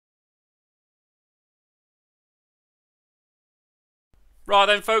Right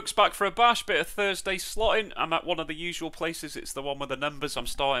then folks, back for a bash, bit of Thursday slotting. I'm at one of the usual places, it's the one with the numbers. I'm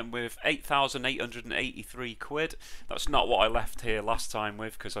starting with 8,883 quid. That's not what I left here last time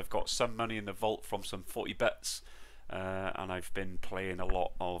with, because I've got some money in the vault from some footy bets. And I've been playing a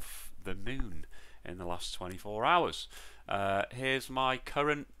lot of the moon in the last 24 hours. Here's my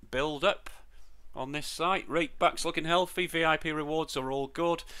current build-up on this site. Rate back's looking healthy, VIP rewards are all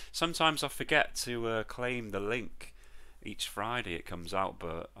good. Sometimes I forget to claim the link. Each Friday it comes out,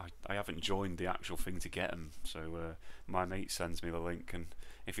 but I haven't joined the actual thing to get them. So my mate sends me the link, and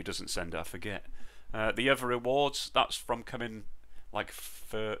if he doesn't send it, I forget. The other rewards, that's from coming like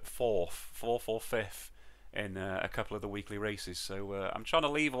fourth or fifth in a couple of the weekly races. So I'm trying to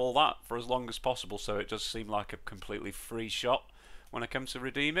leave all that for as long as possible, so it does seem like a completely free shot when I come to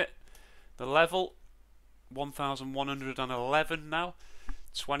redeem it. The level, 1,111 now,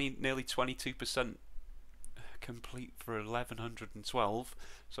 nearly 22%. Complete for 1112,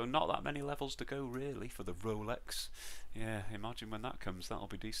 so not that many levels to go really for the Rolex. Yeah, imagine when that comes, that'll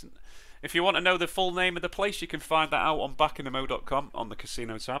be decent. If you want to know the full name of the place, you can find that out on backinthemo.com on the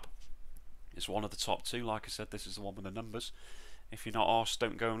casino tab. It's one of the top two, like I said, this is the one with the numbers. If you're not arsed,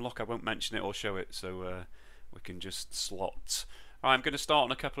 don't go and look, I won't mention it or show it, so we can just slot. Right, I'm going to start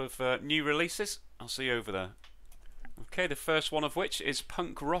on a couple of new releases. I'll see you over there. Okay, the first one of which is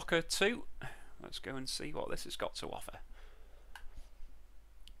Punk Rocker 2. Let's go and see what this has got to offer.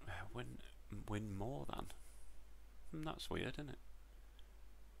 Win more than. That's weird, isn't it?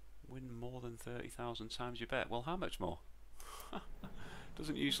 Win more than 30,000 times your bet. Well, how much more?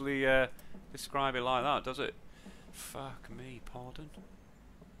 Doesn't usually describe it like that, does it? Fuck me, pardon.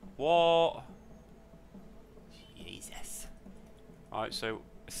 What? Jesus. Alright, so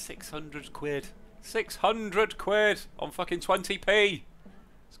 600 quid. 600 quid on fucking 20p.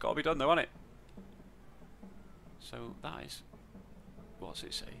 It's got to be done though, hasn't it? So that is, what's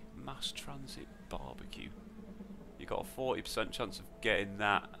it say? Mass Transit Barbecue. You got a 40% chance of getting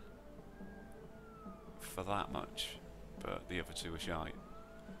that for that much, but the other two are shite.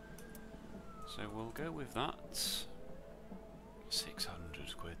 So we'll go with that.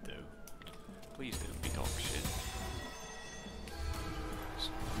 600 quid though. Please don't be dog shit.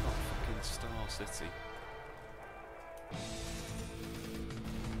 So I'm not fucking Star City.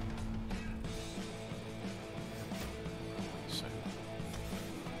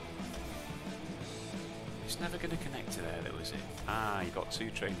 It's never going to connect to there though, is it? Ah, you got two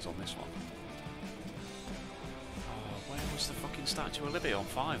trains on this one. Oh, where was the fucking Statue of Liberty on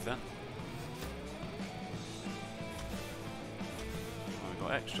 5 then? Oh, we've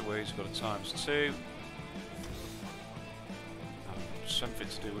got extra ways, we've got a ×2. Something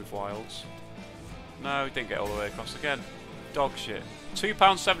to do with wilds. No, didn't get all the way across again. Dog shit.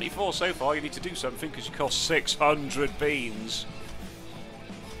 £2.74 so far, you need to do something because you cost 600 beans.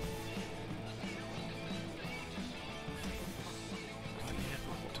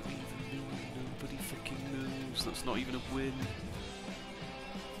 That's not even a win.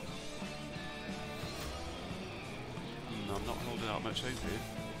 No, I'm not holding out much hope here.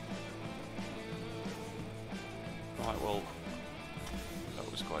 Right, well,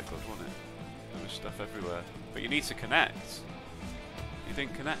 that was quite good, wasn't it? There was stuff everywhere. But you need to connect. You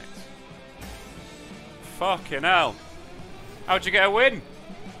didn't connect. Fucking hell. How'd you get a win?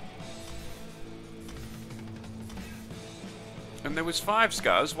 And there was 5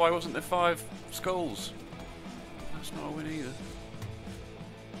 scars, why wasn't there 5 skulls? That's not a win either.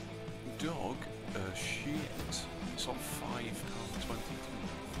 Dog, shit. It's on £5.22.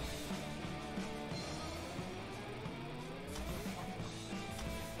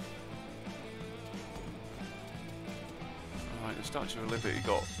 Alright, the Statue of Liberty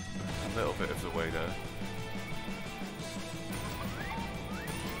got a little bit of the way there.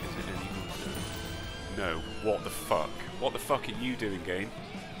 Is it any good? No. What the fuck? What the fuck are you doing, game?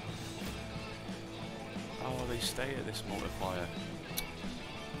 Oh, they stay at this multiplier.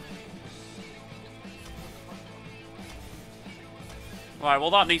 Right, well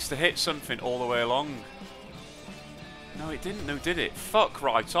that needs to hit something all the way along. No, it didn't, no, did it? Fuck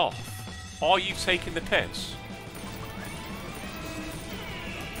right off. Are you taking the piss?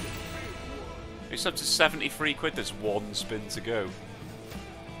 It's up to 73 quid, there's 1 spin to go.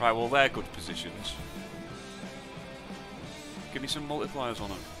 Right, well they're good positions. Give me some multipliers on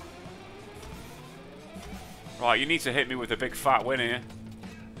them. Right, you need to hit me with a big fat win here.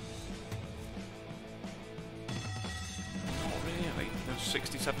 Not really. There was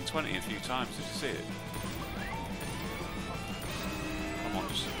 67.20 a few times, did you see it? Come on,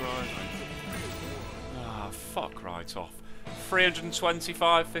 just surprise me. Ah, fuck right off.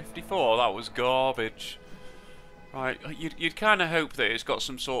 325.54, that was garbage. Right, you'd kind of hope that it's got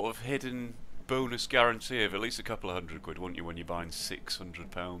some sort of hidden bonus guarantee of at least a couple of £100, wouldn't you, when you're buying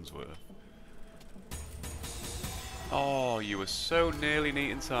 £600 worth? Oh, you were so nearly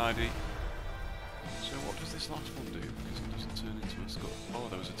neat and tidy. So what does this last one do? Because it doesn't turn into a skull. Oh,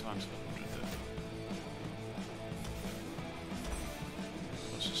 there was a times 100 there.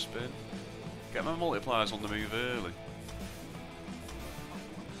 Let's just spin. Get my multipliers on the move early.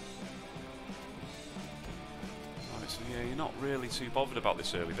 Right, so yeah, you're not really too bothered about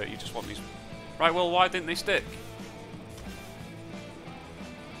this early bit, you just want these... Right, well, why didn't they stick?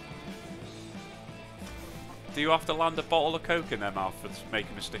 Do you have to land a bottle of Coke in their mouth for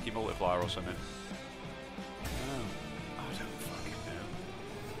making a sticky multiplier or something? No. I don't fucking know.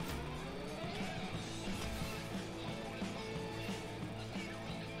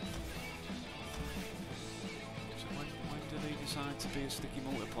 So when do they decide to be a sticky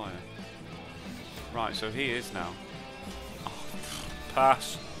multiplier? Right, so he is now. Oh,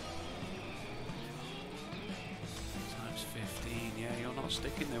 pass. Times 15, yeah, you're not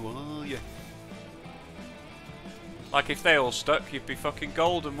sticking there, are you? Like, if they all stuck, you'd be fucking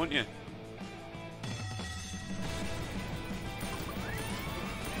golden, wouldn't you?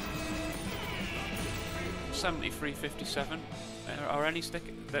 $73.57. Are any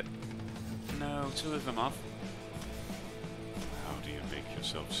sticking? That? No, 2 of them have. How do you make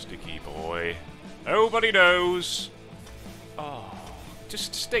yourself sticky, boy? Nobody knows. Oh,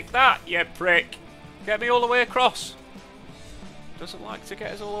 just stick that, you prick. Get me all the way across. Doesn't like to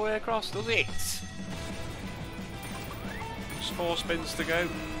get us all the way across, does it? 4 spins to go.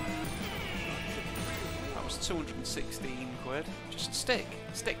 That was £216. Just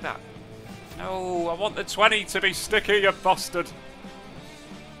stick that. No, I want the 20 to be sticky, you bastard.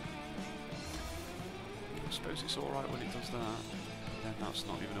 I suppose it's alright when it does that. Then that's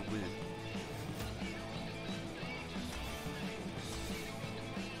not even a win.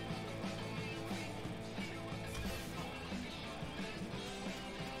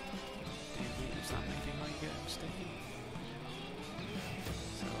 Is that maybe how you get them sticky?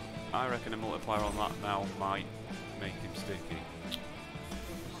 I reckon a multiplier on that now might make him sticky.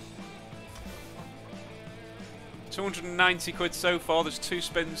 £290 so far, there's 2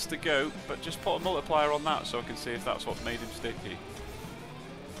 spins to go, but just put a multiplier on that so I can see if that's what made him sticky.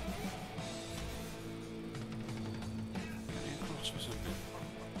 Get me across for something.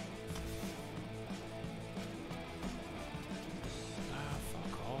 Ah,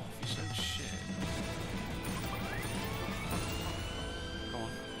 fuck off, you're so shit. Come on.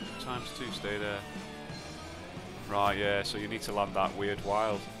 Times 2, stay there. Right, yeah, so you need to land that weird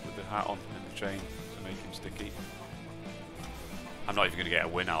wild with the hat on and the chain to make him sticky. I'm not even going to get a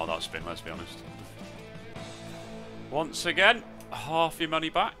win out of that spin, let's be honest. Once again, half your money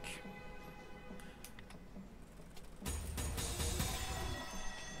back.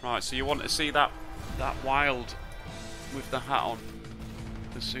 Right, so you want to see that wild with the hat on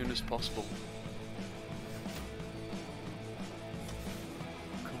as soon as possible.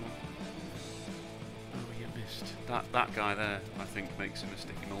 That guy there, I think, makes him a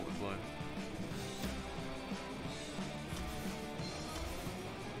sticky multiplier.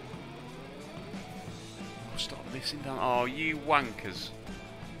 Oh, stop missing down. Oh, you wankers.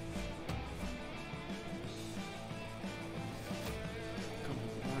 Come on,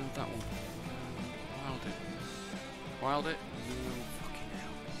 wild that one. Wild it. Wild it. No, fucking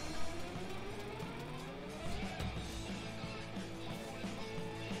hell.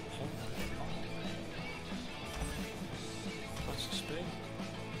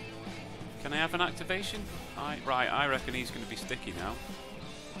 Can I have an activation? Right, I reckon he's going to be sticky now.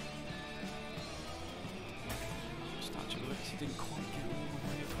 Statue of Liberty didn't quite get all the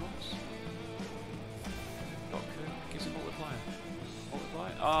way across. Got Kirk, gives a multiplier.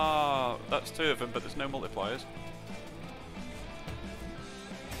 Multiplier? Ah, that's 2 of them, but there's no multipliers.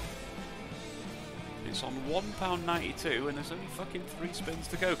 It's on £1.92 and there's only fucking 3 spins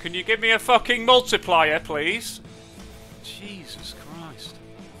to go. Can you give me a fucking multiplier, please? Jesus Christ.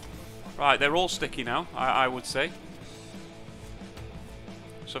 Right, they're all sticky now, I would say.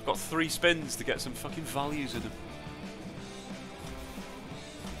 So I've got 3 spins to get some fucking values in them.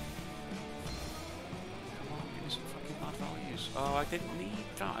 Come on, give me some fucking mad values. Oh, I didn't need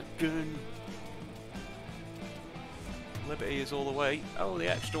that gun. Liberty is all the way. Oh, the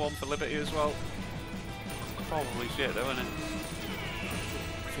extra one for Liberty as well. Probably shit though, isn't it?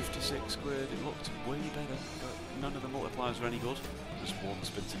 56 quid, it looked way better, but none of the multipliers are any good. Just 1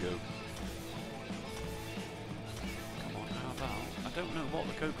 spin to go. Come on, how about... I don't know what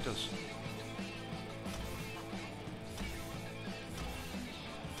the Coke does.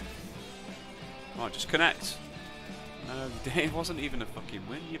 Right, just connect. No, it wasn't even a fucking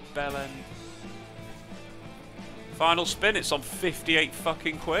win, you bellend. Final spin, it's on 58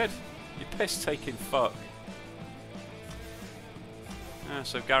 fucking quid. You piss-taking fuck.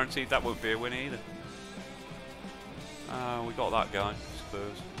 So guaranteed that won't be a win either. We got that guy, I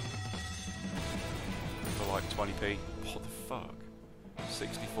suppose. For like 20p. What the fuck?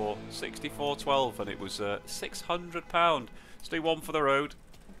 64.12, and it was £600. Let's do one for the road.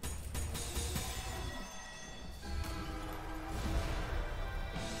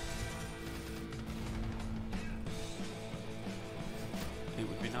 It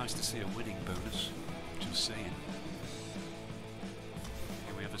would be nice to see a winning bonus. Just saying.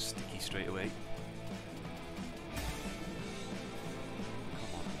 Here we have a sticky straight away.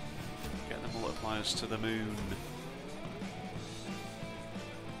 Come on. Get the multipliers to the moon.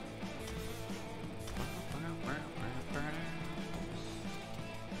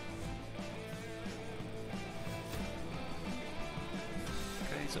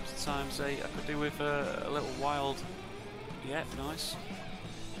 Okay, it's up to times 8. I could do with a little wild. Yeah, nice.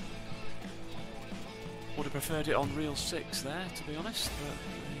 Would have preferred it on reel 6 there, to be honest, but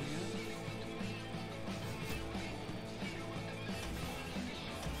there you go.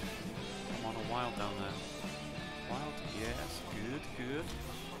 Come on, a wild down there. Wild, yes, good, good.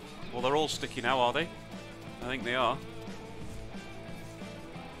 Well, they're all sticky now, are they? I think they are.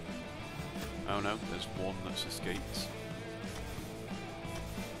 Oh no, there's one that's escaped.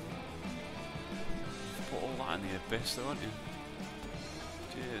 Put all that in the abyss though, aren't you?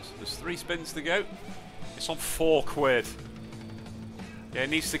 Cheers. There's 3 spins to go. It's on 4 quid. Yeah, it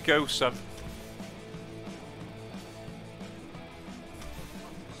needs to go some.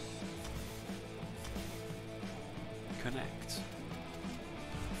 Connect.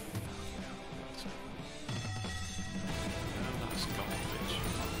 No, that's garbage.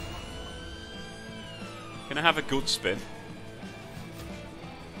 Can I have a good spin?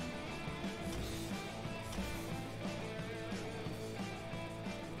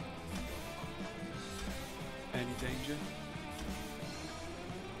 Any danger?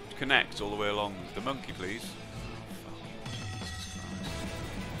 Connect all the way along. The monkey, please. Oh, fucking Jesus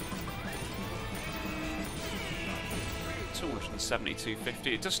Christ.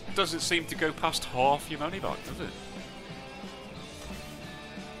 272.50. It just doesn't seem to go past half your money back, does it?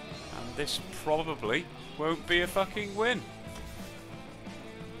 And this probably won't be a fucking win.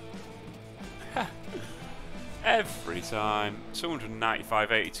 Every time.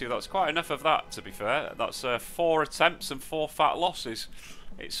 295.82. That's quite enough of that, to be fair. That's 4 attempts and 4 fat losses.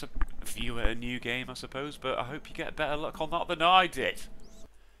 It's a view at a new game, I suppose, but I hope you get better luck on that than I did.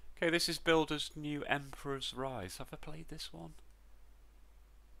 Okay, this is Builder's new Emperor's Rise. Have I played this one?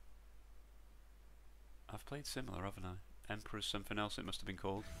 I've played similar, haven't I? Emperor's something else it must have been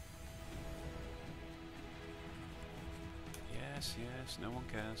called. Yes, yes, no one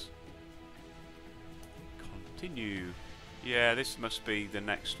cares. Continue. Yeah, this must be the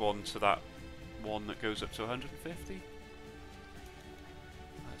next one to that one that goes up to 150.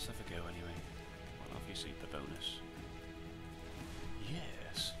 Let's have a go anyway. Well, obviously the bonus.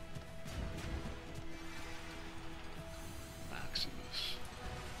 Yes. Maximus.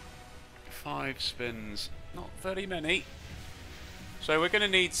 5 spins. Not very many. So we're going to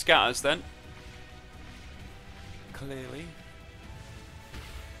need scatters then. Clearly.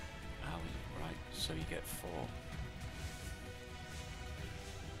 Right, so you get 4.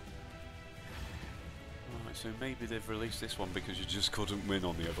 Right, so maybe they've released this one because you just couldn't win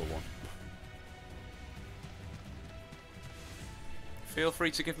on the other one. Feel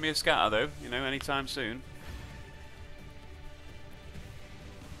free to give me a scatter though, you know, anytime soon.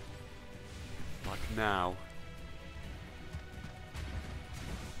 Like now.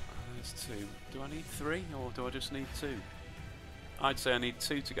 There's 2. Do I need 3 or do I just need 2? I'd say I need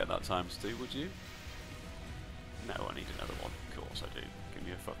 2 to get that times 2, would you? No, I need another one. Of course I do. Give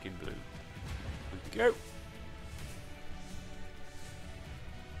me a fucking blue. Go!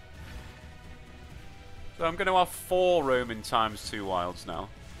 So I'm going to have 4 roaming times 2 wilds now.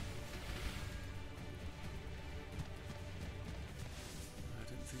 I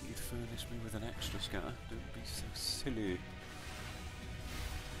didn't think you'd furnish me with an extra scatter. Don't be so silly.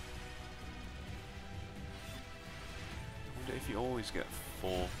 I wonder if you always get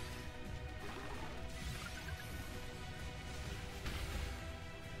 4.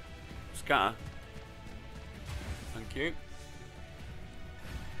 Scatter. Thank you.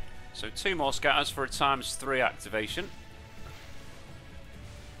 So 2 more scatters for a times 3 activation.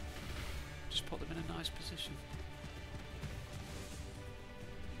 Just put them in a nice position.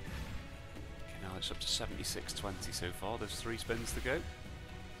 Okay, now it's up to 76.20 so far. There's 3 spins to go.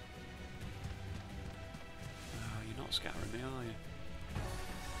 You're not not scattering me, are you?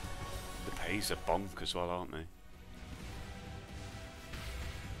 The pays are bonk as well, aren't they?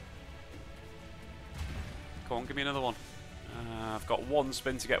 Come on, give me another one. I've got one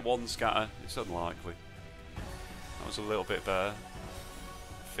spin to get one scatter. It's unlikely. That was a little bit better.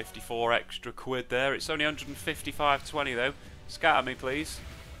 54 extra quid there. It's only 155.20 though. Scatter me, please.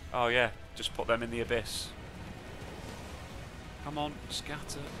 Oh yeah, just put them in the abyss. Come on,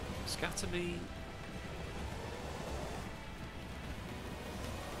 scatter. Scatter me.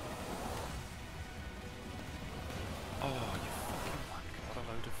 Oh, you fucking wank. What a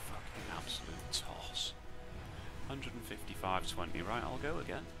load of fucking absolute toss. 155.20. Right, I'll go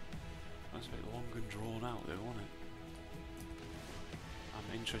again. That's a bit long and drawn out though, wasn't it?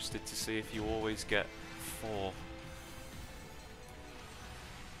 I'm interested to see if you always get 4.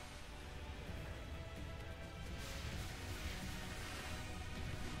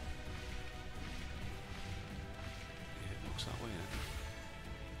 Yeah, it looks that way then.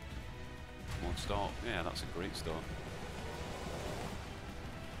 Come on, start. Yeah, that's a great start.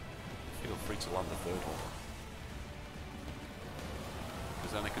 Feel free to land the third one.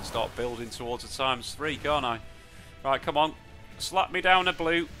 Because then I can start building towards a ×3, can't I? Right, come on. Slap me down a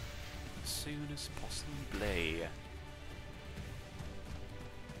blue. As soon as possible.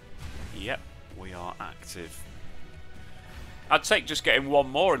 Yep, we are active. I'd take just getting one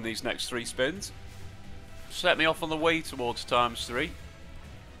more in these next 3 spins. Set me off on the way towards ×3.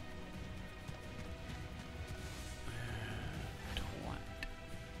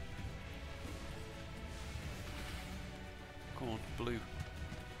 Come on, blue.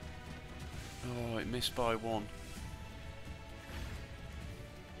 Oh, it missed by 1.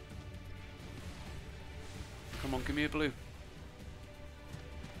 Come on, give me a blue.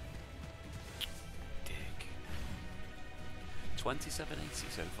 Dick. 27.80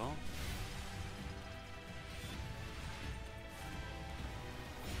 so far.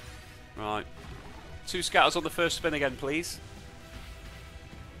 Right. 2 scatters on the first spin again, please.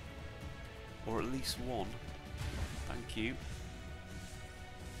 Or at least 1. Thank you.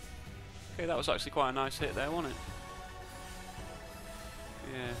 Okay, that was actually quite a nice hit there, wasn't it?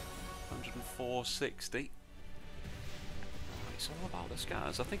 Yeah. 104.60. It's all about the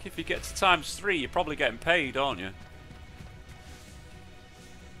scatters. I think if you get to ×3, you're probably getting paid, aren't you?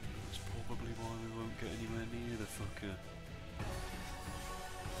 That's probably why we won't get anywhere near the fucker.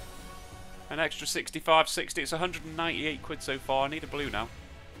 An extra 65.60. It's 198 quid so far. I need a blue now.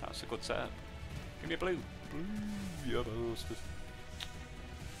 That's a good setup. Give me a blue. Blue, you bastard.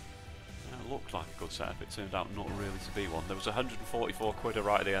 It looked like a good setup. It turned out not really to be one. There was 144 quid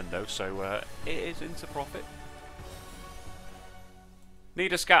right at the end though, so it is into profit.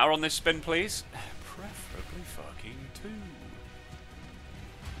 Need a scatter on this spin, please. Preferably fucking 2.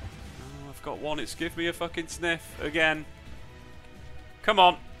 Oh, I've got 1. It's give me a fucking sniff again. Come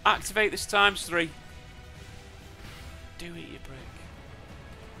on, activate this ×3. Do it, you prick.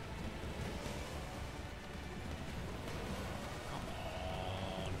 Come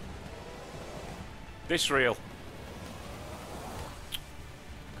on. This reel.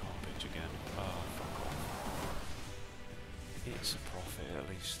 Garbage again. Oh, fuck off. It's a profit at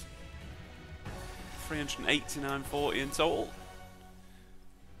least. 389.40 in total.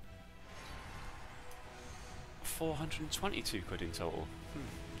 422 quid in total.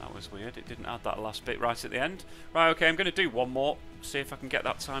 That was weird. It didn't add that last bit right at the end. Right, okay, I'm going to do one more. See if I can get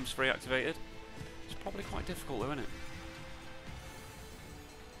that ×3 activated. It's probably quite difficult though, isn't it?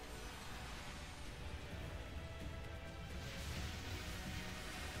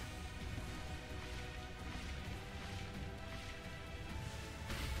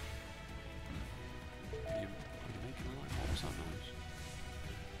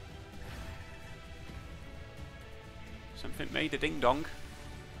 Something made a ding dong.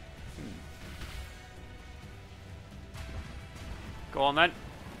 Go on then.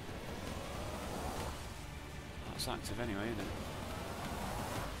 That's active anyway, isn't it?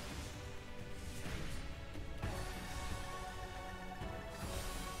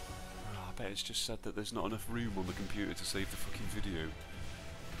 Oh, I bet it's just said that there's not enough room on the computer to save the fucking video.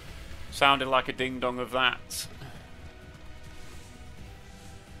 Sounded like a ding dong of that.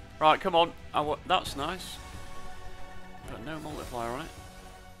 Right, come on. That's nice. But no multiplier on it.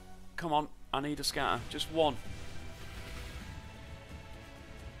 Come on, I need a scatter. Just 1.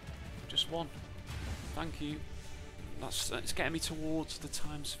 Just 1. Thank you. It's getting me towards the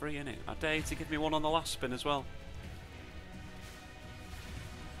 ×3, innit? I dare you to give me 1 on the last spin as well.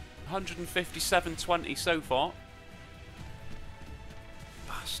 157.20 so far.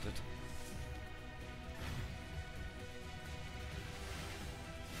 Bastard.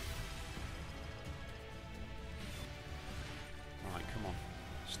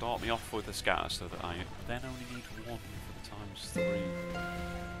 start me off with a scatter so that I then only need one for the ×3.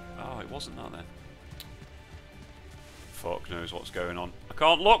 Oh, it wasn't that then. Fuck knows what's going on. I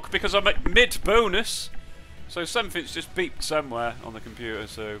can't look because I'm at mid-bonus. So something's just beeped somewhere on the computer,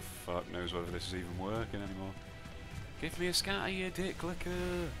 so fuck knows whether this is even working anymore. Give me a scatter, you dick clicker.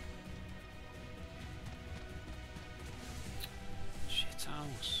 Shit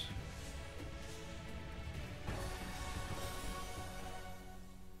house.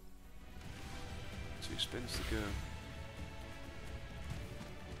 Two spins to go.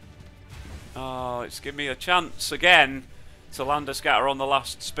 Oh, it's given me a chance again to land a scatter on the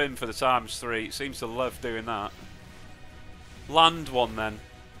last spin for the ×3. It seems to love doing that. Land one then.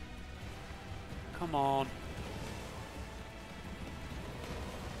 Come on.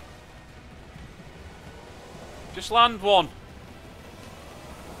 Just land one.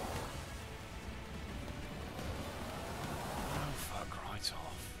 Oh, fuck right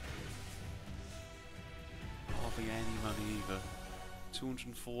off. Hardly any money either.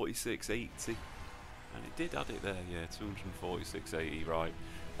 246.80. And it did add it there, yeah, 246.80, right.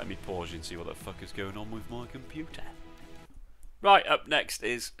 Let me pause you and see what the fuck is going on with my computer. Right, up next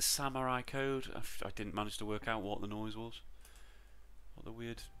is Samurai Code. I didn't manage to work out what the noise was. What the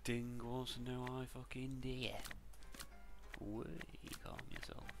weird ding was. No, I fucking dare. Way, calm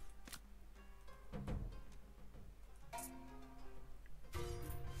yourself.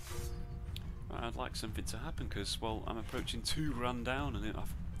 Right, I'd like something to happen because, well, I'm approaching 2 grand down and it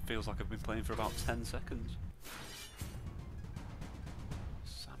feels like I've been playing for about 10 seconds.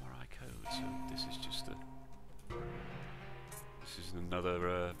 Samurai Code, so this is just a... This is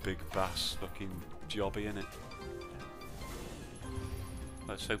another big bass fucking jobby, innit?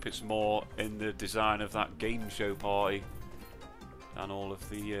 Let's hope it's more in the design of that game show party than all of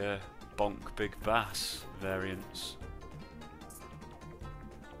the bonk big bass variants.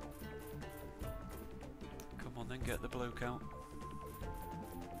 Come on then, get the bloke out.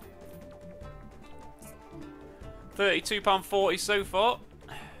 £32.40 so far.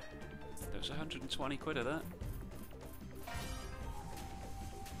 There's 120 quid of that.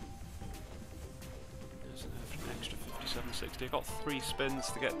 There's an extra 57.60. I've got 3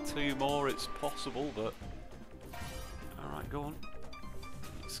 spins to get 2 more. It's possible, but alright, go on.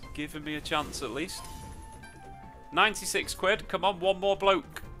 It's giving me a chance at least. 96 quid. Come on, one more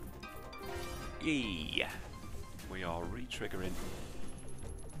bloke. Yeah. We are re-triggering.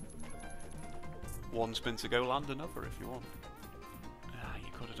 1 spin to go, land another if you want. Ah,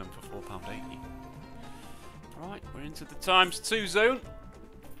 you could have done for £4.80. Right, we're into the ×2 zone.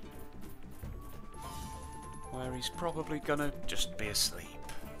 Where he's probably gonna just be asleep.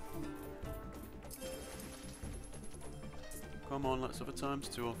 Come on, let's have a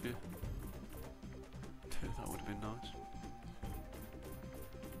 ×2 off you. That would have been nice.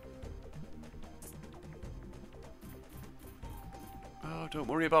 Oh, don't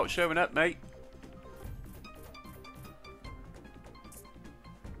worry about showing up, mate.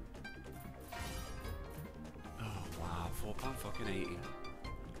 £4.80.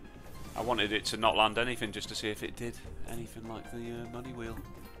 I wanted it to not land anything just to see if it did anything like the money wheel.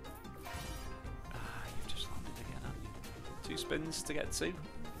 Ah, you've just landed again, haven't you? 2 spins to get 2.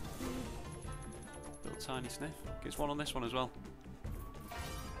 Little tiny sniff. Gets 1 on this one as well.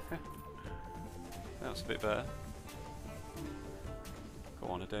 That's a bit better. Go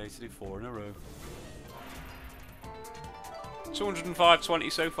on, a day to do 4 in a row.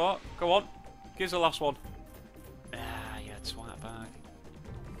 205.20 so far. Go on. Gives the last one. Twat bag.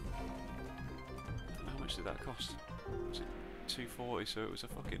 How much did that cost? Was it 240? So it was a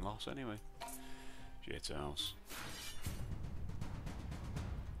fucking loss anyway. Shit house.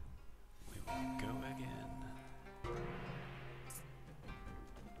 We will go again.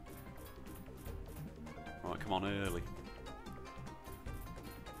 Right, come on, early.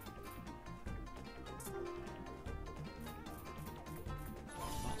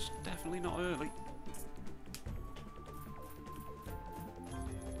 That's definitely not early.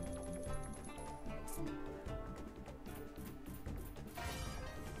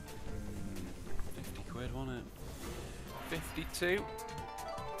 Wasn't it? 52.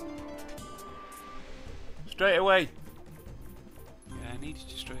 Straight away. Yeah, I needed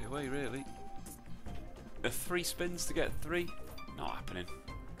you straight away, really. 3 spins to get 3. Not happening.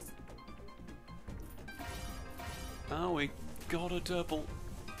 Oh, we got a double.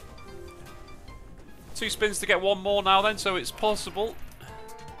 2 spins to get 1 more now then, so it's possible.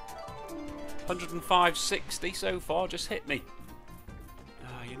 105.60 so far, just hit me.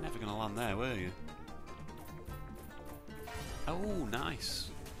 Ah, you're never going to land there, were you? Oh,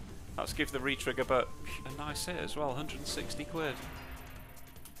 nice. Let's give the re-trigger but a nice hit as well, 160 quid.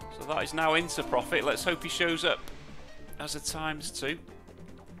 So that is now into profit. Let's hope he shows up as a ×2.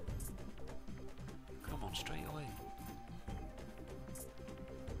 Come on, straight away.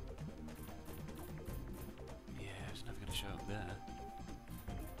 Yeah, he's never going to show up there.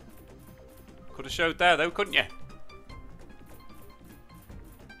 Could have showed there though, couldn't you?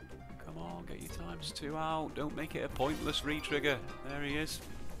 Come on, get your ×2 out. Don't make it a pointless re-trigger. There he is.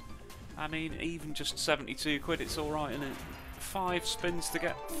 I mean, even just 72 quid, it's alright, isn't it? 5 spins to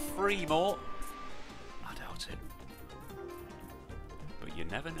get 3 more. I doubt it. But you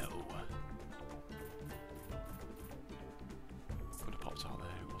never know. Could have popped out there,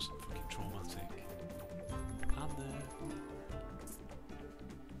 it wasn't fucking traumatic. And there.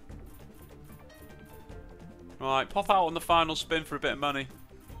 Right, pop out on the final spin for a bit of money.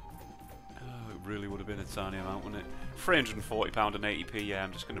 Oh, it really would have been a tiny amount, wouldn't it? £340 and 80p, yeah,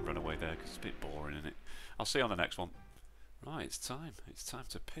 I'm just going to run away there because it's a bit boring, isn't it? I'll see you on the next one. Right, it's time. It's time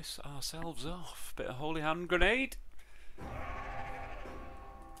to piss ourselves off. Bit of holy hand grenade.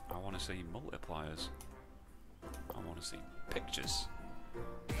 I want to see multipliers. I want to see pictures.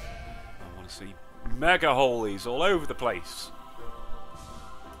 I want to see mega holies all over the place.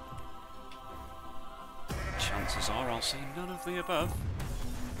 Chances are I'll see none of the above.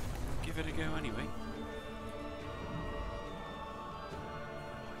 Give it a go anyway.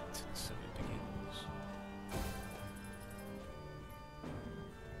 Right, so it begins.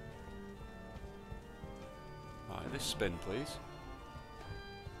 Right, this spin, please.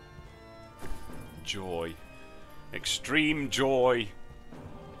 Joy. Extreme joy.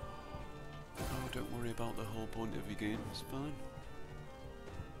 Oh, don't worry about the whole point of your game, it's fine.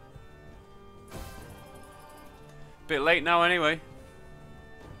 Bit late now anyway.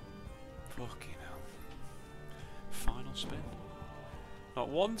 Fucking hell. Final spin. Not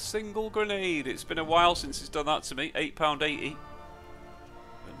one single grenade. It's been a while since it's done that to me. £8.80.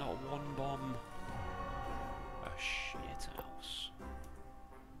 But not one bomb. A shit house.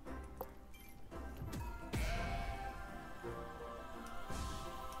 And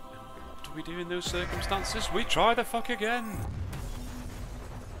what do we do in those circumstances? We try the fuck again.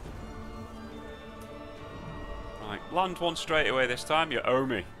 Right, land one straight away this time. You owe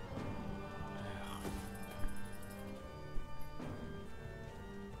me.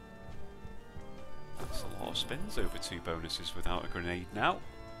 That's a lot of spins over 2 bonuses without a grenade now.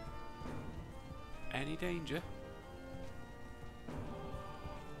 Any danger?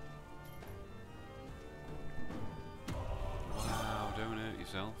 Wow, don't hurt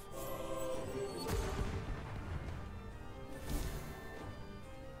yourself.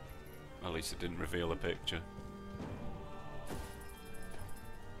 At least it didn't reveal a picture.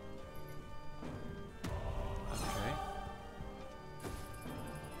 Okay.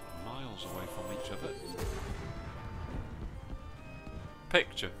 Miles away from each other.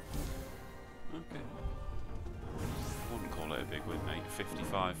 Picture. Okay. Wouldn't call it a big win, mate.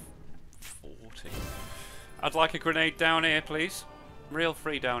 55-40. I'd like a grenade down here, please. Real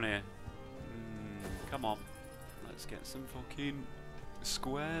free down here. Come on. Let's get some fucking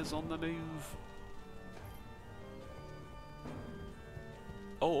squares on the move.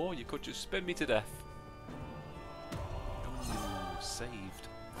 Or you could just spin me to death. Ooh, saved.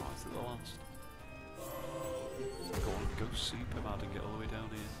 Right to the last. Go on, go super mad and get all the way down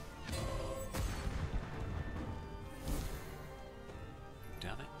here.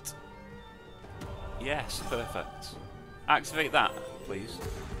 Damn it. Yes, perfect. Activate that, please.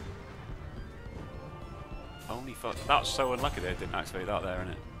 Only fuck. That's so unlucky they didn't activate that there,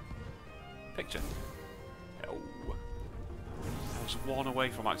 innit? Picture. Oh. I was one away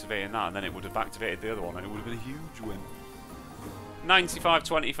from activating that, and then it would have activated the other one, and it would have been a huge win.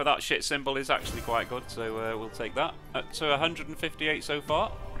 95.20 for that shit symbol is actually quite good, so we'll take that. So 158 so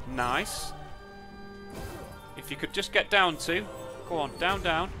far. Nice. If you could just get down to... Go on, down,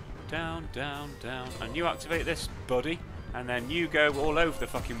 down. Down, down, down. And you activate this, buddy. And then you go all over the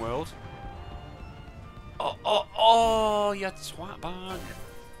fucking world. Oh, oh, oh, you twat bag.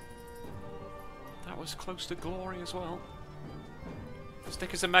 That was close to glory as well.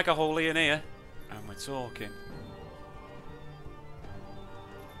 Stick us a mega holy in here. And we're talking.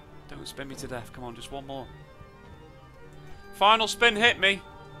 Don't spin me to death. Come on, just one more. Final spin, hit me.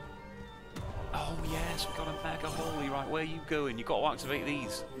 Oh, yes, we got a mega holy. Right, where are you going? You've got to activate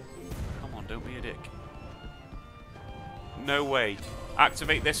these. Come on, don't be a dick. No way.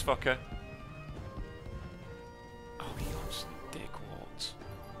 Activate this fucker. Oh, he looks dickwad.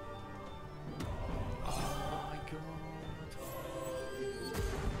 Oh, my God.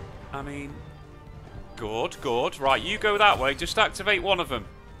 I mean, good, good. Right, you go that way. Just activate one of them.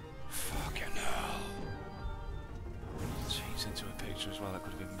 Fucking hell. Jeez, into a picture. extra as well. That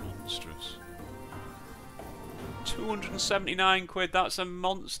could have been monstrous. 279 quid. That's a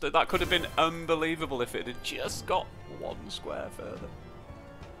monster. That could have been unbelievable if it had just got one square further.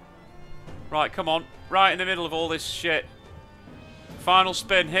 Right, come on. Right in the middle of all this shit. Final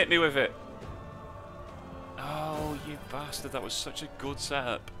spin. Hit me with it. Oh, you bastard. That was such a good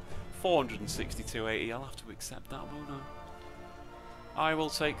setup. 462.80. I'll have to accept that, won't I? I will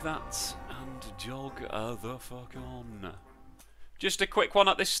take that and jog the fuck on. Just a quick one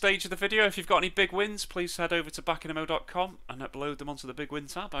at this stage of the video. If you've got any big wins, please head over to backinamo.com and upload them onto the big win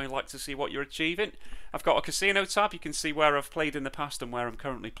tab. I'd like to see what you're achieving. I've got a casino tab. You can see where I've played in the past and where I'm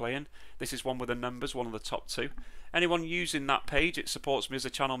currently playing. This is one with the numbers, one of the top 2. Anyone using that page, it supports me as a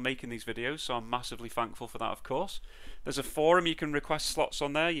channel making these videos, so I'm massively thankful for that, of course. There's a forum. You can request slots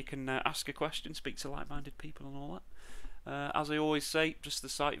on there. You can ask a question, speak to like-minded people and all that. As I always say, just the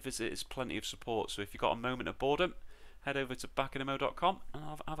site visit is plenty of support, so if you've got a moment of boredom, head over to backinamo.com and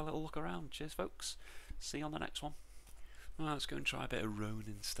I'll have a little look around. Cheers, folks. See you on the next one. Well, let's go and try a bit of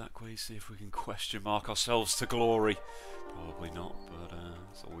Ronin Stackways, see if we can question mark ourselves to glory. Probably not, but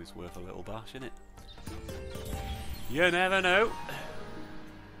it's always worth a little bash, innit? You never know.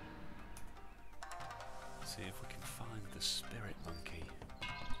 Let's see if we can find the spirit monkey.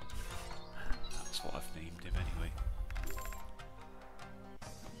 That's what I've named him anyway.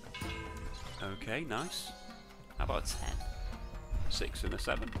 Okay, nice. How about a 10? 6 and a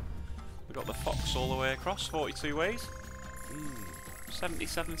 7. We've got the fox all the way across, 42 ways.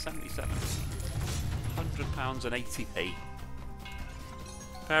 77, 77. £100 and 80p.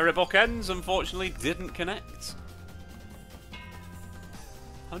 Pair of bookends, unfortunately, didn't connect.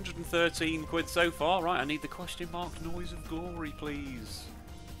 113 quid so far. Right, I need the question mark noise of glory, please.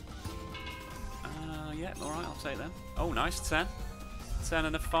 Yeah, alright, I'll take them. Oh, nice, 10. 10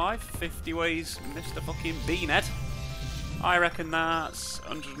 and a 5, 50 ways, Mr. fucking Beanhead. I reckon that's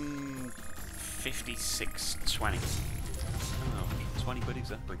 156.20. Oh, 120 quid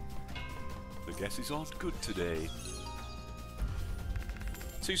exactly. The guesses aren't good today.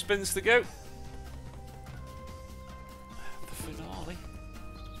 2 spins to go. The finale.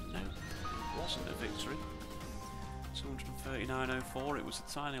 No, it wasn't a victory. 239.04. It was a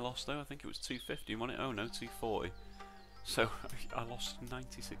tiny loss though. I think it was 250, wasn't it? Oh no, 240. So I lost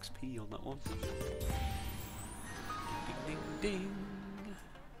 96p on that one. Ding ding ding.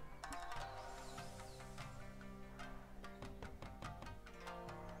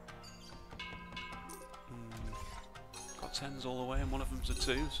 Got 10s all the way and one of them's a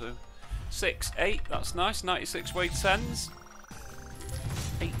 2, so 6, 8, that's nice. 96 weight 10s.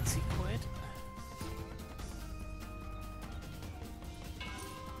 80 quid.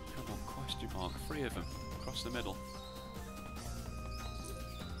 Come on, question mark. 3 of them across the middle.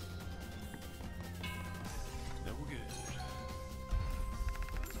 No good.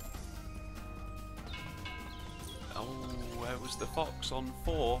 Oh, where was the fox on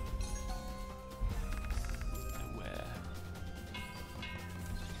 4? Nowhere.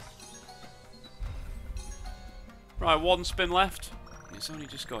 Right, 1 spin left. It's only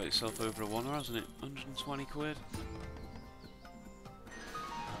just got itself over a 1er, hasn't it? 120 quid.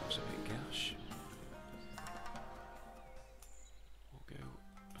 That was a bit gash. We'll go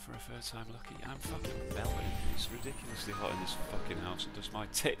for a third time lucky. I'm fucking melting. It's ridiculously hot in this fucking house. It does my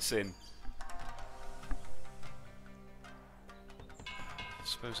tits in. I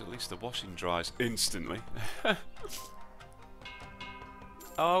suppose at least the washing dries instantly.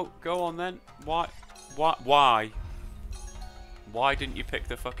 Oh, go on then. Why? Why? Why didn't you pick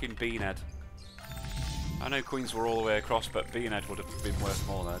the fucking Beanhead? I know Queens were all the way across, but Beanhead would have been worth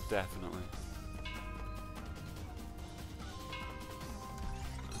more there, definitely.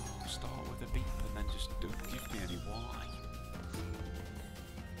 Oh, start with a beep and then just don't give me any why.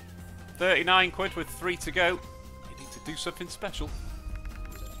 39 quid with 3 to go. You need to do something special.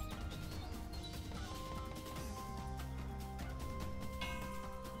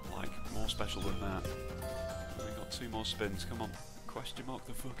 Like, more special than that. We've got 2 more spins, come on. Question mark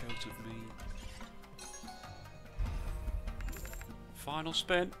the fuck out of me. Final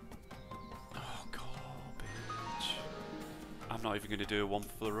spin. Oh, garbage. I'm not even going to do a 1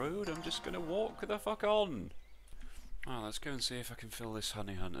 for the road, I'm just going to walk the fuck on. Well, let's go and see if I can fill this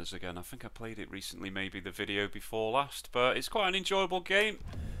Honey Hunters again. I think I played it recently, maybe the video before last, but it's quite an enjoyable game.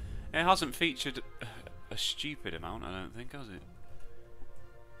 It hasn't featured a stupid amount, I don't think, has it?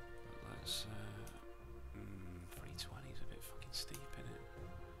 But let's... 320 is a bit fucking steep, innit?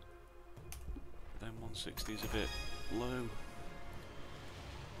 Then 160 is a bit low.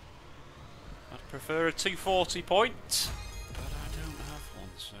 I'd prefer a 240 point, but I don't have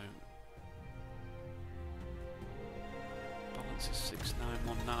one, so... Balance is 60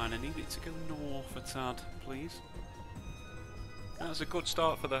 919. I need it to go north a tad, please. That's a good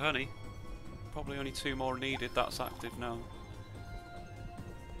start for the honey. Probably only 2 more needed. That's active now.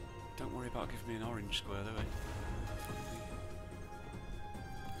 Don't worry about giving me an orange square though, eh?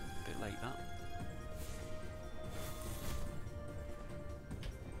 A bit late that.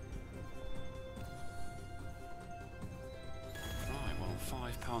 Right, well,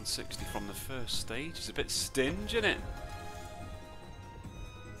 £5.60 from the first stage is a bit stingy, isn't it?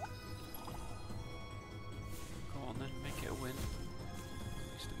 Go on then, make it a win. At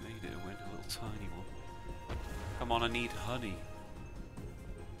least it made it a win, a little tiny one. Come on, I need honey.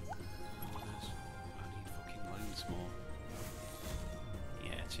 More.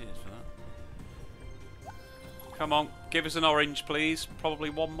 Yeah, cheers for that. Come on, give us an orange, please.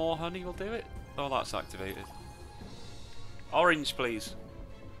 Probably 1 more honey will do it. Oh, that's activated. Orange, please.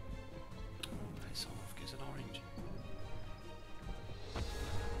 Piss off, give us an orange.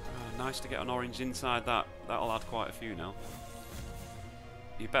 Oh, nice to get an orange inside that. That'll add quite a few now.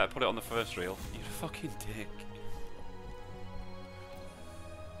 You better put it on the first reel. You fucking dick.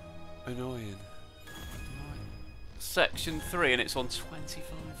 Annoying. Section 3 and it's on 25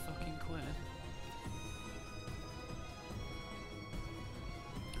 fucking quid.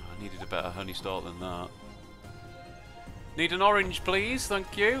 Oh, I needed a better honey start than that. Need an orange, please,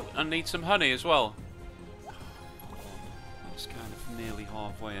 thank you. And need some honey as well. That's kind of nearly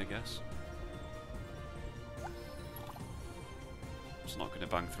halfway, I guess. It's not going to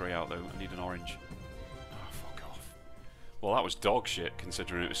bang 3 out though. I need an orange. Oh, fuck off. Well, that was dog shit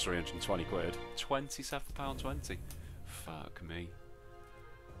considering it was 320 quid. £27.20. Fuck me.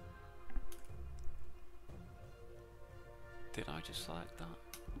 Did I just select that?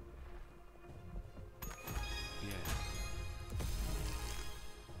 Yeah.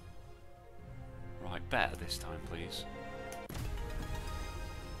 Right, better this time, please.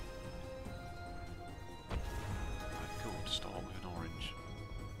 Right, cool, to start with an orange.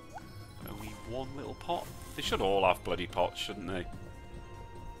 Only 1 little pot? They should all have bloody pots, shouldn't they?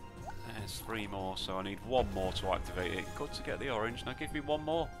 There's 3 more, so I need 1 more to activate it. Good to get the orange. Now give me 1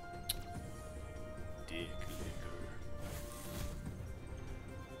 more. Dick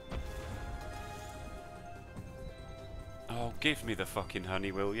liquor. Oh, give me the fucking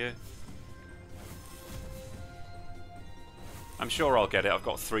honey, will you? I'm sure I'll get it. I've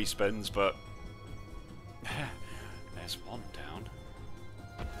got 3 spins, but there's 1 down.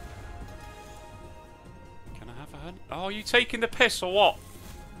 Can I have a honey? Oh, are you taking the piss or what?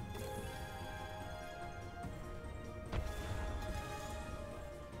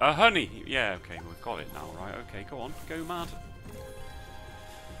 A honey! Yeah, okay, we've got it now, right? Okay, go on, go mad.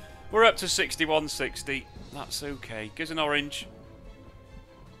 We're up to 61.60. That's okay. Gives an orange.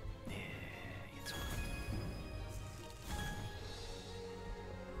 Yeah, it's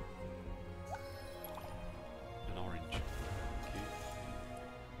an orange. Thank you.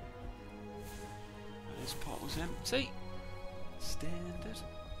 And this pot was empty. Standard.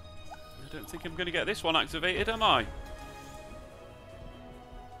 I don't think I'm going to get this one activated, am I?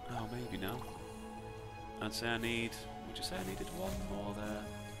 Oh, maybe now. I'd say I need... Would you say I needed 1 more there?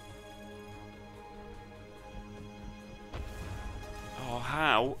 Oh,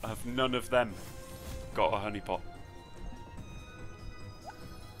 how have none of them got a honey pot?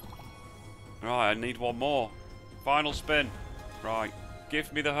 Right, I need 1 more. Final spin. Right,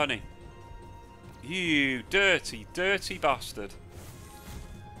 give me the honey. You dirty, dirty bastard.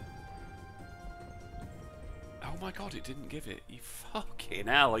 Oh my god, it didn't give it. You fucking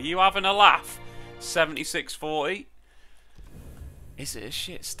hell, are you having a laugh? 76.40. Is it a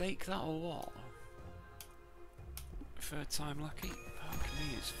shit steak that or what? 3rd time lucky? Fuck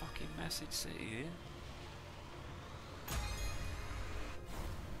me, it's fucking Message City here.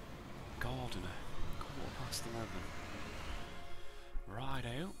 Gardener. 11:15.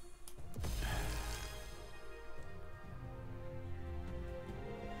 Righto.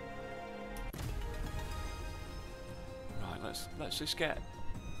 Right, let's just get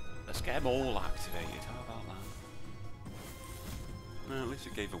them all activated. How about that? Well, at least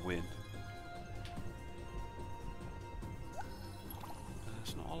it gave a win.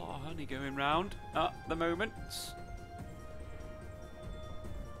 There's not a lot of honey going round at the moment.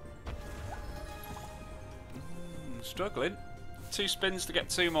 Struggling. 2 spins to get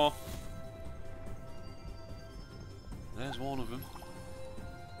 2 more. There's one of them.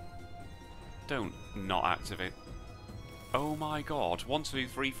 Don't not activate. Oh my god. 1, 2,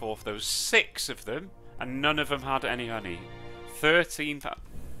 3, 4 of those 6 of them, and none of them had any honey. 13.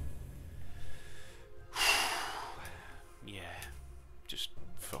 Yeah. Just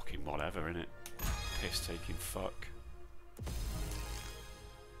fucking whatever, innit? Piss taking fuck.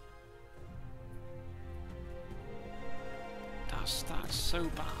 so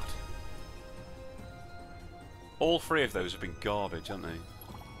bad. All three of those have been garbage, haven't they?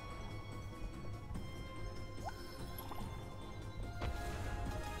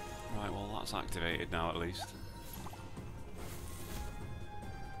 Right, well that's activated now at least.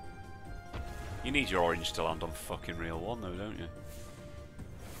 You need your orange to land on fucking reel 1 though, don't you?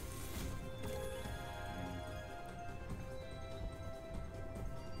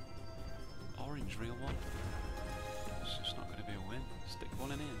 Orange reel 1. It's just not going to be a win. Stick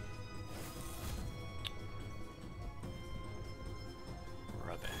one in here.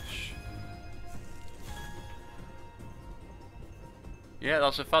 Rubbish. Yeah,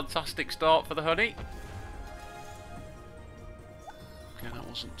 that's a fantastic start for the honey. Okay, that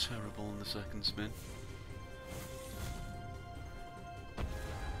wasn't terrible in the second spin.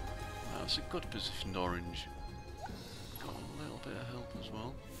 That's a good positioned orange. Got a little bit of help as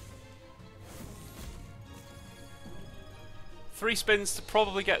well. 3 spins to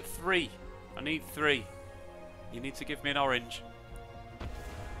probably get 3. I need 3. You need to give me an orange.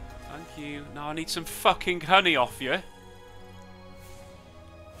 Thank you. Now I need some fucking honey off you. Okay,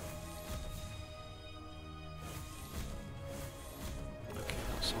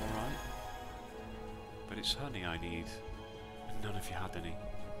 that's alright. But it's honey I need. And none of you had any.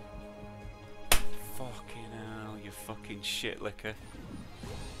 Fucking hell, you fucking shit liquor.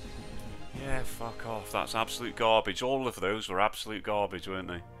 Yeah, fuck off. That's absolute garbage. All of those were absolute garbage, weren't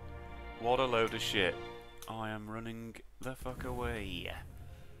they? What a load of shit. I am running the fuck away.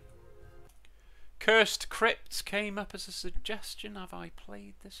 Cursed Crypt came up as a suggestion. Have I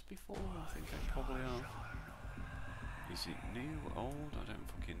played this before? I think I probably have. Is it new, old? I don't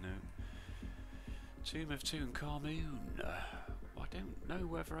fucking know. Tomb of Tutankhamun. I don't know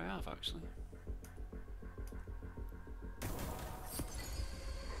whether I have actually.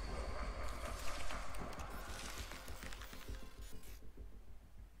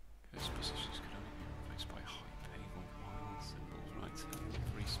 Cursed positions can only be replaced by hype or wild symbols. Right,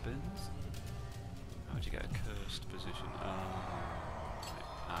 3 spins. How'd you get a cursed position?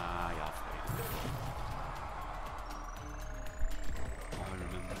 Ah, yeah, I've played it before. I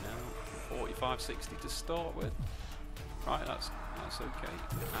remember now. 45.60 to start with. Right, that's okay.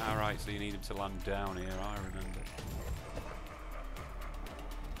 Alright, so you need him to land down here, I remember.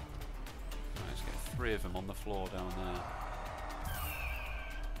 Right, let's get 3 of them on the floor down there.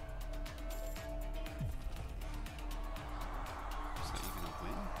 Is that even a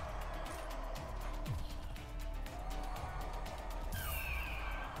win?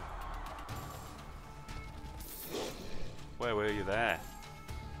 Where were you there?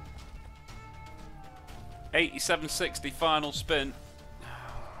 87.60 final spin. Oh,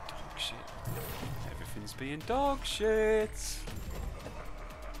 dog shit. Everything's being dog shit.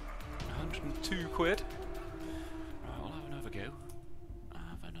 102 quid. Right, we'll have another go.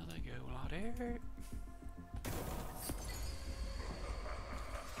 Have another go, laddie.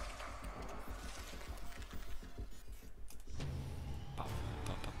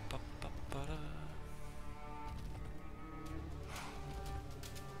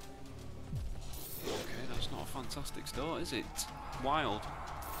 Fantastic start, is it? Wild.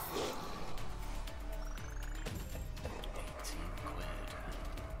 18 quid.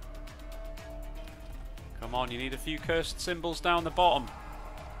 Come on, you need a few cursed symbols down the bottom.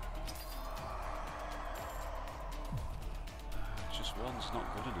 Just one's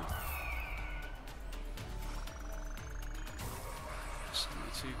not good enough.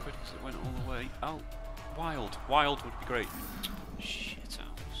 72 quid because it went all the way. Oh, wild. Wild would be great. Shit out.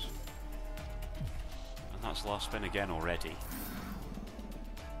 That's the last spin again already.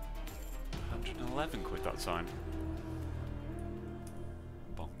 111 quid that time.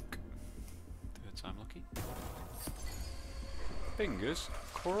 Bonk. 3rd time lucky. Fingers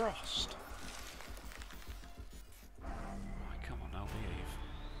crossed. Right, come on now, behave.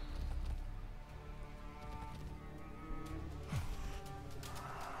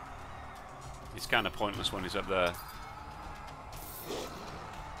 It's kind of pointless when he's up there.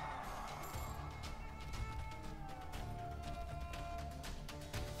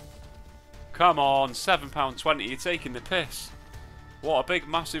 Come on, £7.20, you're taking the piss. What a big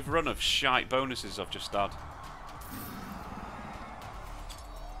massive run of shite bonuses I've just had.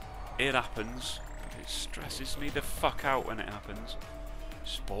 It happens. It stresses me the fuck out when it happens.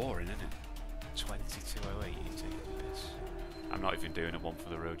 It's boring, isn't it? 22.08, you're taking the piss. I'm not even doing a one for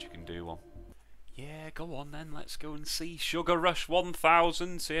the road, you can do one. Yeah, go on then, let's go and see Sugar Rush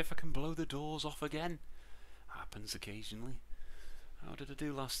 1000, see if I can blow the doors off again. Happens occasionally. How did I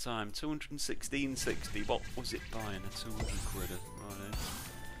do last time? 216.60. What was it buying? A 200 quid. Right.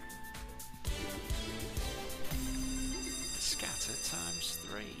 Scatter. times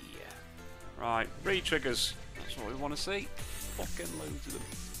 3. Right, re-triggers. That's what we want to see. Fucking loads of them.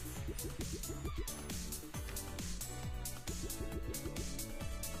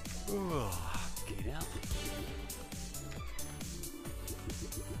 Get out.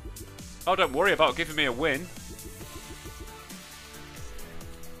 Oh, don't worry about giving me a win.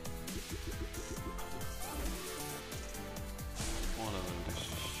 What a load of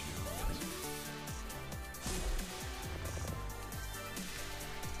shit.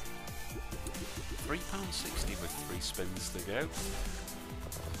 £3.60 with 3 spins to go. Not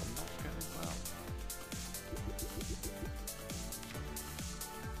going well.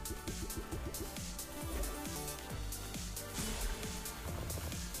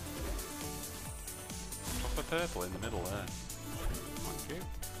 Drop a purple in the middle there. Thank you.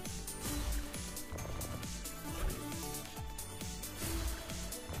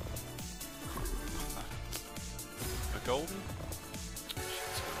 A golden?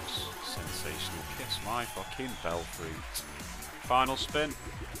 Sensational kiss my fucking bell fruit. Final spin.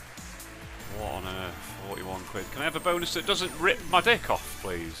 What on earth? 41 quid. Can I have a bonus that doesn't rip my dick off,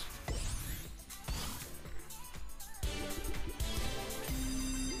 please?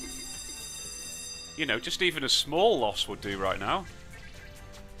 You know, just even a small loss would do right now.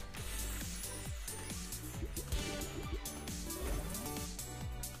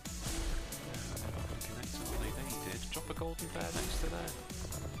 Drop a golden bear next to there.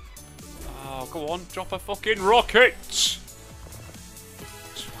 Oh, go on, drop a fucking rocket!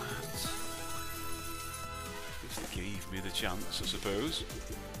 Twat. At least they gave me the chance, I suppose.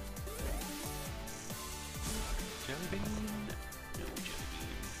 Jelly bean? No jelly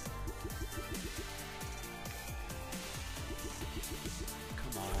bean.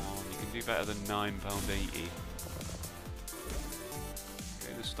 Come on, you can do better than £9.80.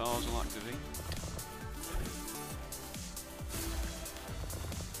 Okay, the stars will activate.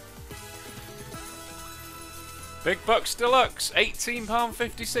 Big Bucks Deluxe,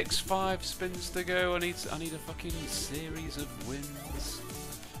 £18.56, 5 spins to go. I need a fucking series of wins.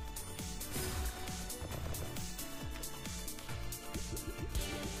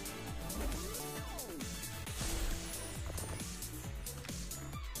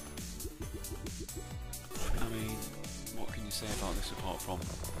 I mean, what can you say about this apart from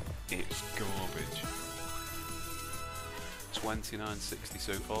it's garbage? £29.60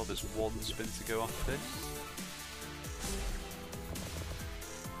 so far. There's 1 spin to go after this.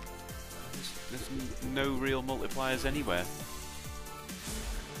 There's no real multipliers anywhere.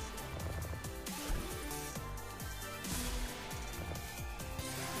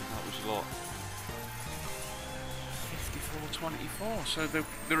 That was a lot. 54.24. So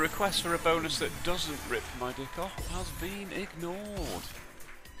the request for a bonus that doesn't rip my dick off has been ignored.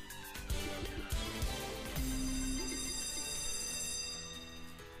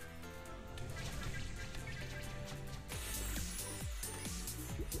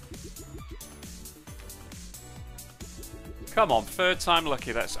 Come on, 3rd time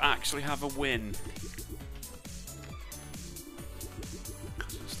lucky, let's actually have a win.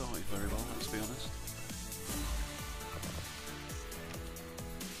 Hasn't started very well, let's be honest.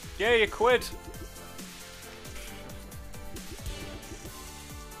 Yeah, you quid!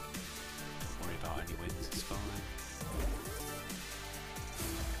 Don't worry about any wins, it's fine.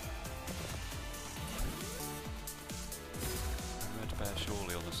 A red bear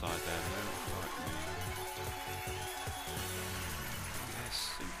surely on the side there, no? Like me.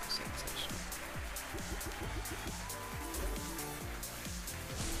 Sensational.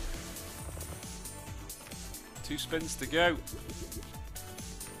 2 spins to go.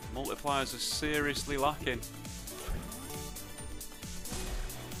 Multipliers are seriously lacking.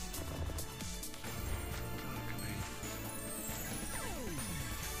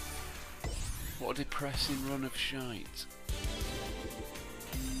 What a depressing run of shite.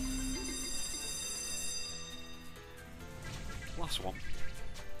 Last one.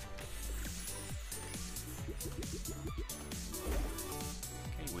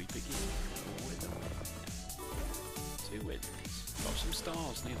 Okay, we begin. 2 wins. Got some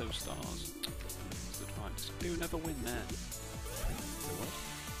stars near those stars. That's the point. Just do another win there. So what?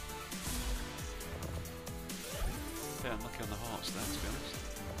 Yeah, unlucky on the hearts there, to be honest.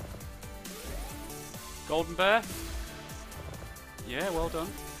 Golden bear. Yeah, well done.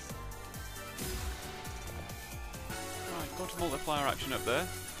 Right, got a multiplier action up there.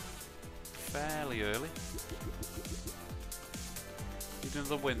 Fairly early. Need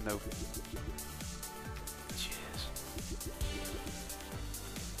another win though. Cheers.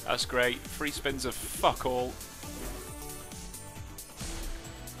 That's great. 3 spins of fuck all.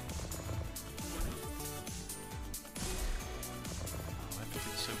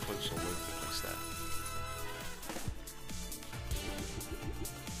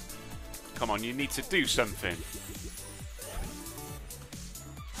 Come on, you need to do something.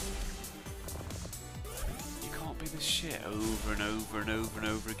 You can't be this shit over and over and over and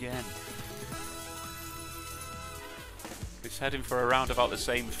over again. It's heading for around about the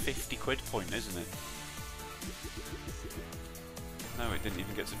same 50 quid point, isn't it? No, it didn't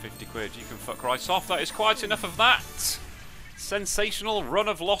even get to 50 quid. You can fuck right off. That is quite enough of that. Sensational run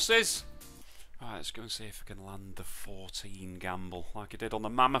of losses. Right, let's go and see if I can land the 14 gamble like I did on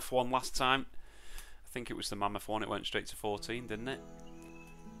the Mammoth one last time. I think it was the Mammoth one. It went straight to 14, didn't it?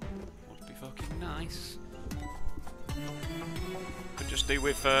 Would be fucking nice. Could just do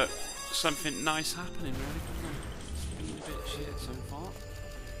with something nice happening, really, couldn't it? It's been a bit shit so far.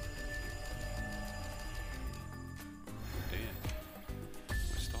 Oh dear.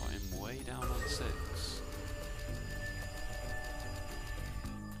 We're starting way down on 6.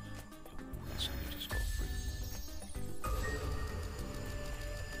 That's only just got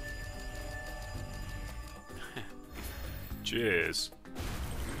 3. Cheers.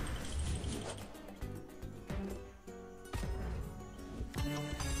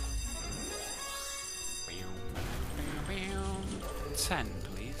 Ten,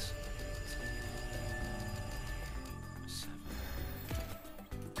 please. 7.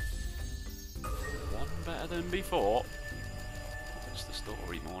 One better than before. What's the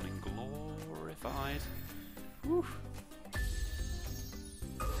story? Morning glorified. Whew.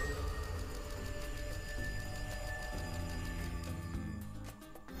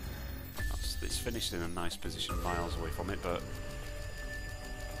 It's finished in a nice position, miles away from it, but it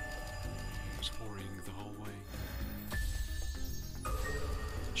was worrying the whole way.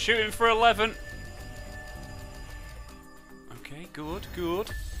 Shooting for 11. Okay, good,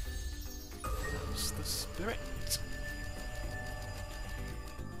 good. That's the spirit.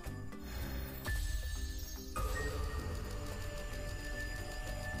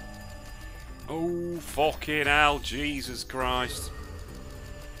 Oh, fucking hell, Jesus Christ.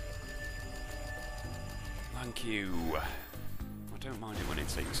 Thank you. I don't mind it when it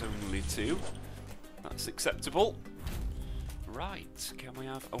takes only 2. That's acceptable. Right, can we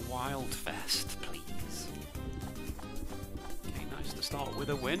have a wild fest, please? Okay, nice to start with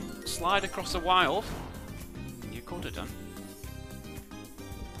a win. Slide across a wild. You could have done.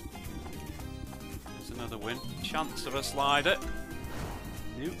 There's another win. Chance of a slider.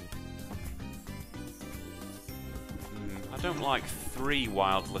 Nope. I don't like 3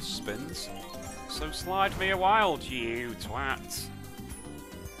 wildless spins. So slide me a wild, you twat.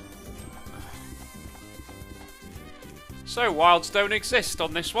 So wilds don't exist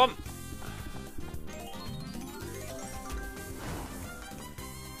on this one.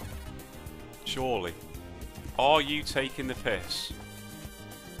 Surely. Are you taking the piss?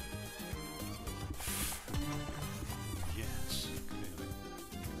 Yes, clearly.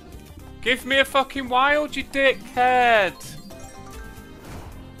 Give me a fucking wild, you dickhead!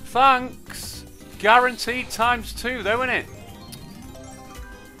 Thanks! Guaranteed ×2 though, innit?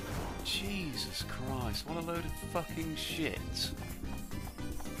 Jesus Christ, what a load of fucking shit.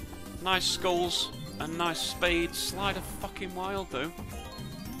 Nice skulls and nice spades. Slide a fucking wild though.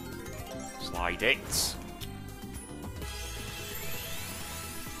 Slide it.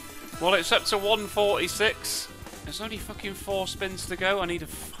 Well, it's up to 146. There's only fucking 4 spins to go. I need a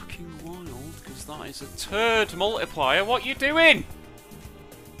fucking wild because that is a turd multiplier. What you doing?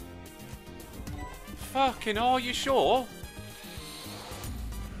 Fucking are you sure?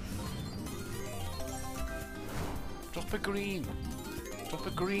 Drop a green. Drop a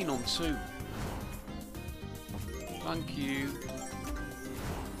green on 2. Thank you.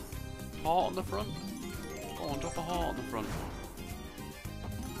 Heart on the front. Go on, drop a heart on the front.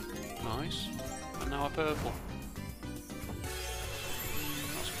 Nice. And now a purple.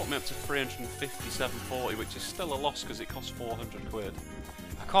 That's put me up to 357.40, which is still a loss because it costs 400 quid.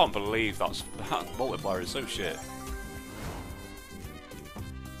 I can't believe that multiplier is so shit.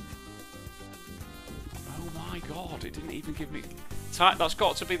 Oh my god, it didn't even give me... That's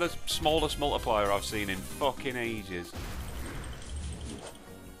got to be the smallest multiplier I've seen in fucking ages.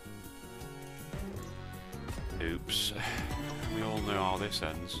 Oops. We all know how this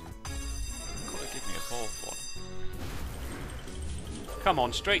ends. Gotta give me a 4th one. Come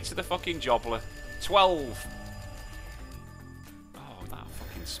on, straight to the fucking jobbler. 12! Oh, that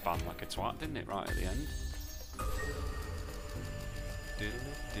fucking span like a twat, didn't it, right at the end?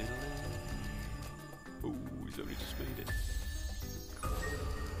 Ooh, he's only just made it.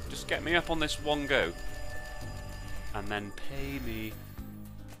 Just get me up on this one go. And then pay me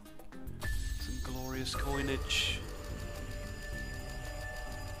some glorious coinage.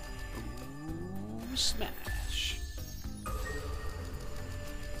 Ooh, smash.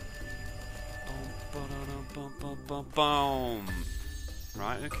 Boom.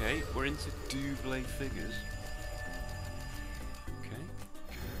 Right, okay, we're into double figures. Okay,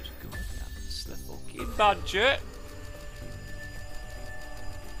 good. That's the fucking budget.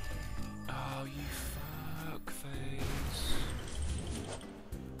 Oh, you fuckface.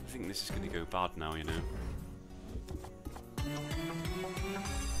 I think this is going to go bad now, you know.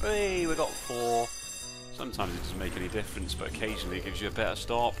 Hey, we got 4. Sometimes it doesn't make any difference, but occasionally it gives you a better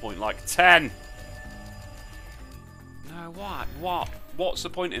start point, like 10! No, what? What's the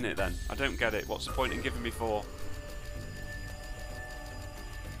point in it then? I don't get it. What's the point in giving me 4?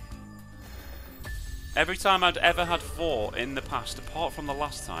 Every time I'd ever had 4 in the past, apart from the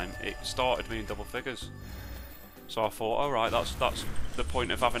last time, it started me in double figures. So I thought, alright, that's the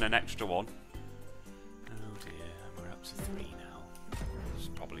point of having an extra one. Oh dear, we're up to 3 now. It's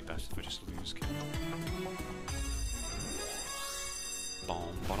probably best if we just lose kill.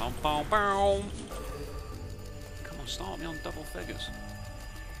 Boom, boom, boom, boom. Come on, start me on double figures.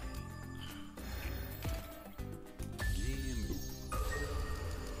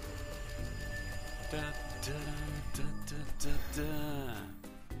 Da, da, da, da, da, da.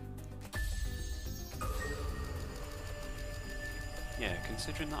 Yeah,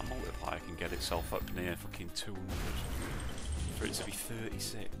 considering that multiplier can get itself up near fucking 200, for it to be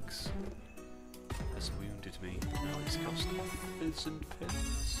 36 has wounded me. Now it's cost fizz and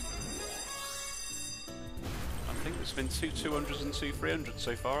pins. I think there's been 2 200s and 2 300s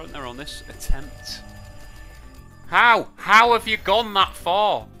so far, aren't there, on this attempt? How? How have you gone that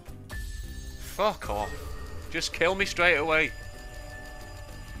far? Fuck off. Just kill me straight away.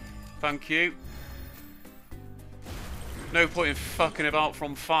 Thank you. No point in fucking about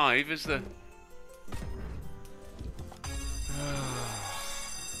from 5, is there?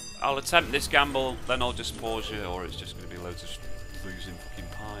 I'll attempt this gamble, then I'll just pause you, or it's just going to be loads of losing fucking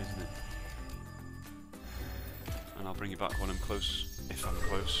pies, isn't it? And I'll bring you back when I'm close, if I'm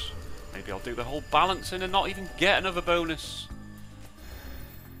close. Maybe I'll do the whole balancing and not even get another bonus.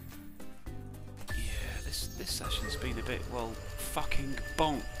 Yeah, this session's been a bit, well, fucking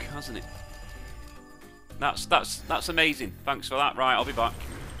bonk, hasn't it? That's amazing. Thanks for that. Right, I'll be back.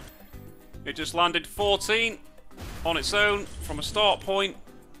 It just landed 14 on its own from a start point.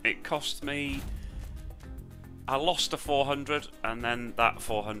 It cost me... I lost a 400 and then that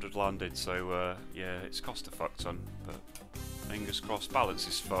 400 landed. So, yeah, it's cost a fuck ton. But fingers crossed, balance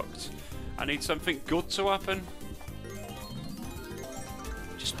is fucked. I need something good to happen.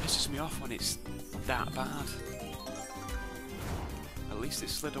 It just pisses me off when it's that bad. At least it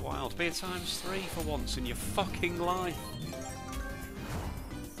slid a wild. Be a ×3 for once in your fucking life.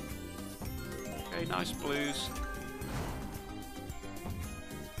 Okay, nice blues.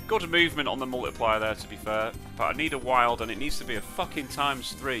 Good movement on the multiplier there, to be fair. But I need a wild, and it needs to be a fucking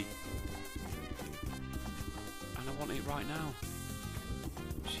 ×3. And I want it right now.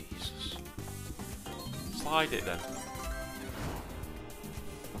 Jesus. Slide it then.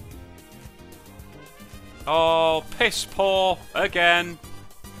 Oh, piss poor again.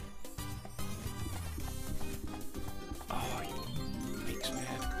 Oh, it makes my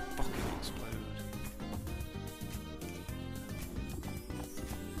head fucking explode.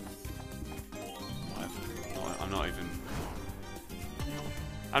 Whatever.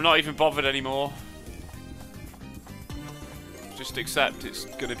 I'm not even bothered anymore. Just accept it's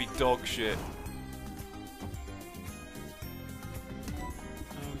gonna be dog shit.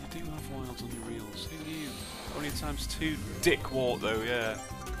 Only ×2 dickwart though, yeah.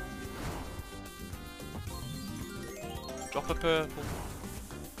 Drop a purple.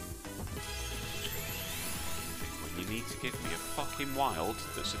 When you need to give me a fucking wild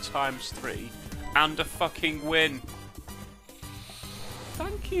that's a ×3 and a fucking win.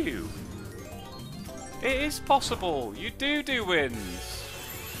 Thank you. It is possible. You do wins.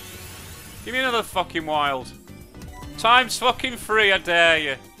 Give me another fucking wild. ×3, I dare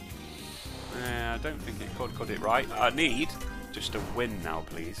you. I don't think it could it, right? I need just a win now,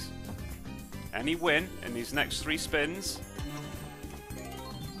 please. Any win in these next 3 spins.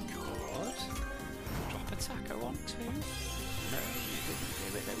 Good. Drop a taco on 2. No, you didn't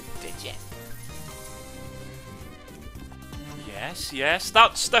do it, though, did you? Yes,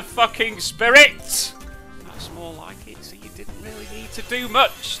 that's the fucking spirit! That's more like it, so you didn't really need to do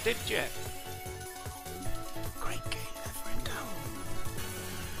much, did you? Great game.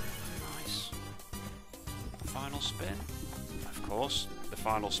 Final spin. Of course, the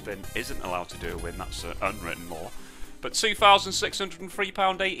final spin isn't allowed to do a win, that's unwritten law. But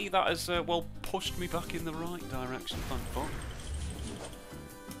 £2,603.80, that has, well, pushed me back in the right direction, thank fuck.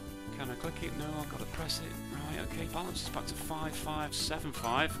 Can I click it? No, I've got to press it. Right, okay, balance is back to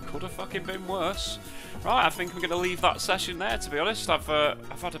 5575. Could have fucking been worse. Right, I think I'm going to leave that session there, to be honest. I've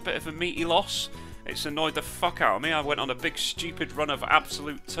had a bit of a meaty loss. It's annoyed the fuck out of me. I went on a big stupid run of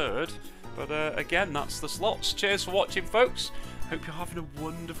absolute turd. But again, that's the slots. Cheers for watching, folks. Hope you're having a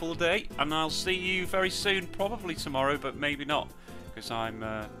wonderful day. And I'll see you very soon, probably tomorrow, but maybe not. Because I've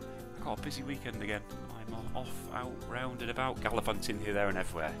got a busy weekend again. I'm off, out, round and about, gallivanting here, there and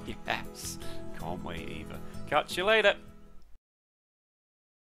everywhere. Yes. Can't wait either. Catch you later.